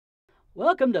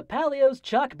Welcome to Palio's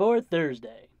Chalkboard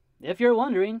Thursday. If you're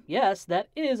wondering, yes, that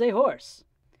is a horse.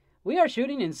 We are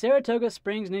shooting in Saratoga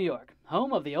Springs, New York,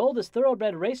 home of the oldest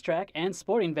thoroughbred racetrack and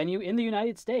sporting venue in the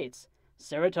United States,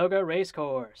 Saratoga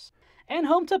Racecourse, and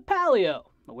home to Palio.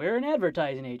 We're an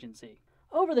advertising agency.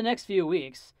 Over the next few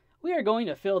weeks, we are going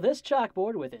to fill this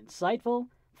chalkboard with insightful,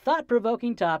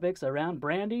 thought-provoking topics around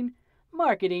branding,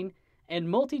 marketing, and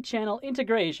multi-channel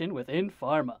integration within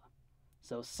pharma.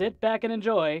 So sit back and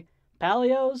enjoy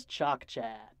Palio's Chalk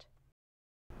Chat.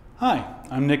 Hi,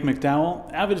 I'm Nick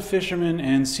McDowell, avid fisherman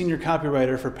and senior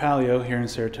copywriter for Palio here in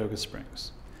Saratoga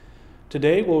Springs.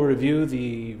 Today we'll review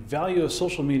the value of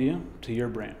social media to your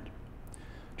brand.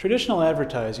 Traditional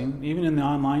advertising, even in the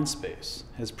online space,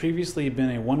 has previously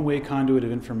been a one-way conduit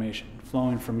of information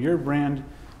flowing from your brand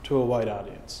to a wide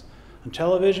audience. On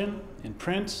television, in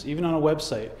print, even on a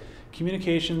website,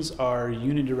 communications are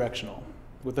unidirectional,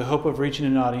 with the hope of reaching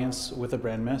an audience with a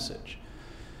brand message.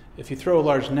 If you throw a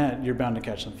large net, you're bound to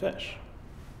catch some fish.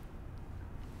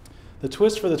 The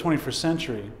twist for the 21st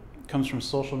century comes from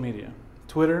social media.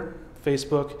 Twitter,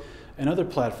 Facebook, and other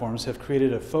platforms have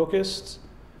created a focused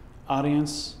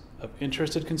audience of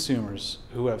interested consumers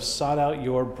who have sought out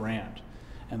your brand,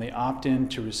 and they opt in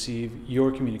to receive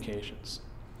your communications.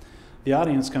 The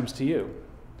audience comes to you.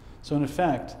 So in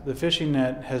effect, the fishing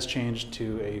net has changed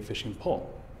to a fishing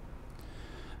pole.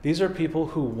 These are people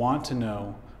who want to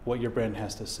know what your brand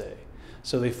has to say,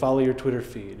 so they follow your Twitter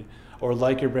feed or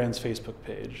like your brand's Facebook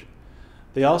page.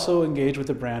 They also engage with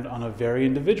the brand on a very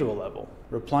individual level,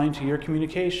 replying to your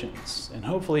communications and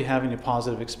hopefully having a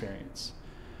positive experience.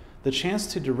 The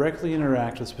chance to directly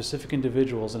interact with specific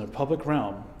individuals in a public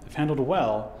realm, if handled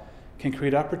well, can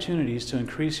create opportunities to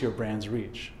increase your brand's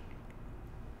reach.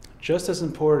 Just as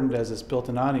important as this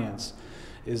built-in audience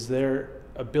is their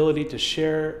ability to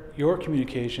share your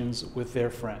communications with their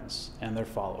friends and their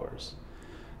followers.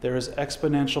 There is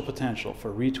exponential potential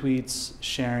for retweets,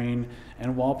 sharing,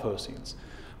 and wall postings,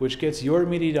 which gets your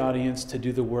immediate audience to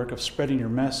do the work of spreading your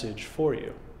message for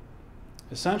you.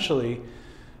 Essentially,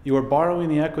 you are borrowing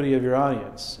the equity of your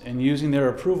audience and using their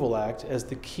approval act as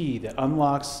the key that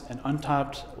unlocks an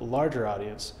untapped larger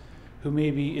audience who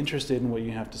may be interested in what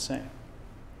you have to say.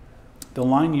 The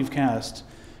line you've cast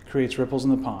creates ripples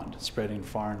in the pond, spreading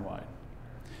far and wide.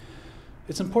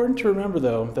 It's important to remember,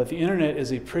 though, that the internet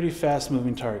is a pretty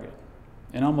fast-moving target,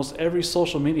 and almost every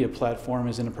social media platform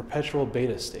is in a perpetual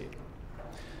beta state.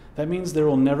 That means there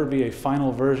will never be a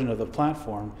final version of the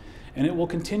platform, and it will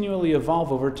continually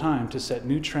evolve over time to set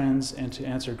new trends and to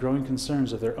answer growing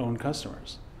concerns of their own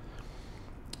customers.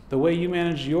 The way you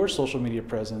manage your social media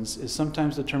presence is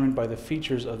sometimes determined by the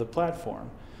features of the platform,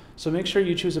 so make sure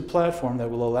you choose a platform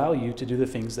that will allow you to do the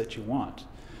things that you want.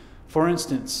 For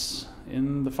instance,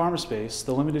 in the pharma space,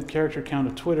 the limited character count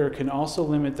of Twitter can also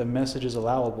limit the messages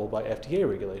allowable by FDA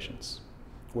regulations.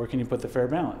 Where can you put the fair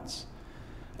balance?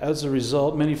 As a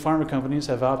result, many pharma companies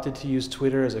have opted to use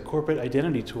Twitter as a corporate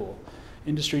identity tool,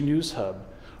 industry news hub,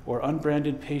 or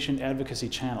unbranded patient advocacy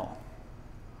channel.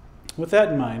 With that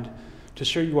in mind, to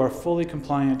ensure you are fully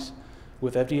compliant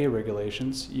with FDA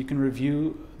regulations, you can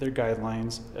review their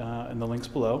guidelines in the links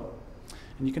below.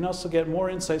 And you can also get more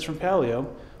insights from Palio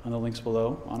on the links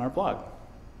below on our blog.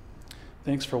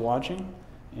 Thanks for watching,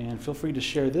 and feel free to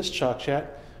share this Chalk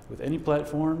Chat with any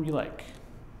platform you like.